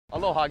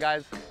Aloha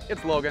guys,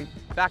 it's Logan,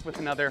 back with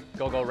another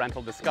GoGo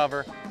Rental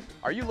Discover.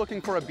 Are you looking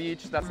for a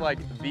beach that's like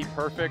the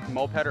perfect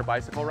moped or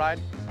bicycle ride?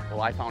 Well,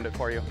 I found it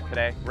for you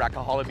today. We're at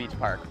Kahala Beach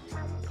Park.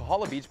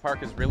 Kahala Beach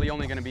Park is really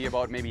only going to be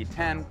about maybe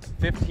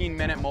 10-15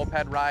 minute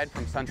moped ride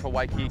from central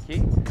Waikiki.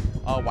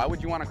 Why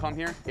would you want to come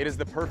here? It is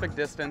the perfect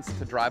distance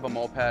to drive a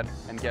moped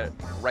and get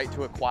right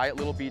to a quiet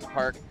little beach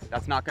park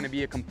that's not going to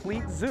be a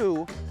complete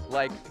zoo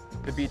like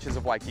the beaches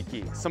of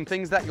Waikiki. Some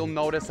things that you'll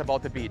notice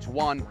about the beach.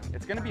 One,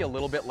 it's going to be a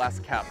little bit less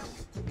kept,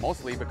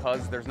 mostly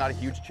because there's not a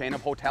huge chain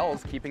of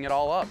hotels keeping it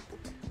all up.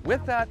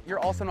 With that, you're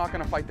also not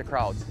going to fight the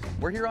crowds.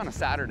 We're here on a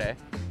Saturday.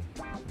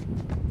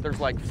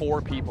 There's like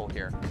 4 people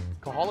here.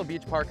 Kahala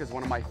Beach Park is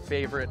one of my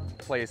favorite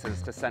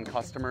places to send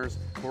customers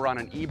who are on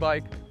an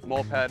e-bike,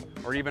 moped,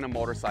 or even a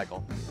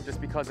motorcycle, just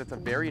because it's a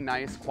very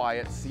nice,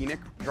 quiet, scenic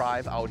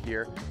drive out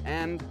here,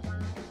 and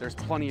there's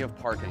plenty of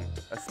parking,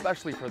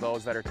 especially for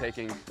those that are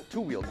taking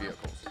two-wheeled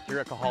vehicles. Here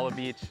at Kahala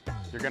Beach,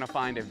 you're gonna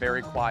find a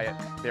very quiet,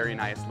 very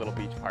nice little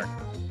beach park.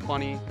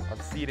 Plenty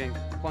of seating,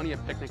 plenty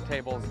of picnic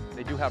tables.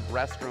 They do have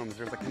restrooms.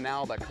 There's a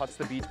canal that cuts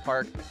the beach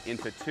park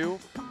into 2,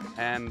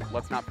 and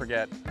let's not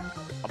forget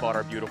about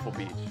our beautiful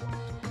beach.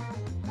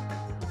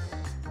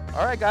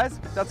 All right, guys,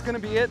 that's gonna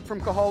be it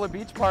from Kahala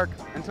Beach Park.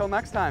 Until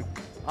next time,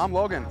 I'm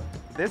Logan.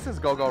 This is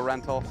GoGo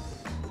Rental.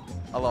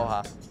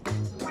 Aloha.